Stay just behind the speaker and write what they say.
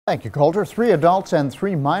Thank you, Coulter. 3 adults and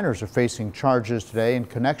 3 minors are facing charges today in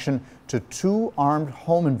connection to 2 armed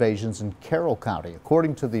home invasions in Carroll County.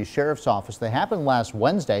 According to the sheriff's office, they happened last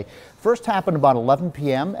Wednesday. First happened about 11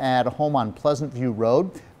 p.m. at a home on Pleasant View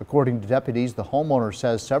Road. According to deputies, the homeowner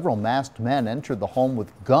says several masked men entered the home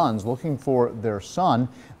with guns looking for their son.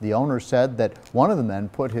 The owner said that one of the men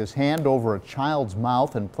put his hand over a child's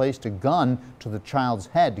mouth and placed a gun to the child's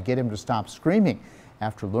head to get him to stop screaming.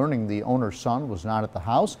 After learning the owner's son was not at the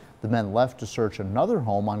house, the men left to search another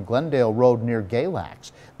home on Glendale Road near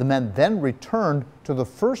Galax. The men then returned to the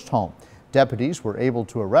first home. Deputies were able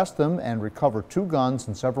to arrest them and recover 2 guns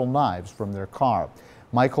and several knives from their car.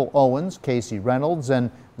 Michael Owens, Casey Reynolds, and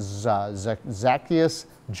Zacchaeus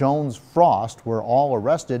Jones Frost were all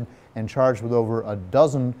arrested and charged with over a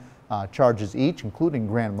dozen charges each, including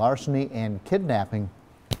grand larceny and kidnapping.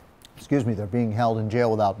 They're being held in jail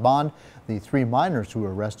without bond. The 3 minors who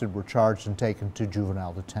were arrested were charged and taken to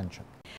juvenile detention.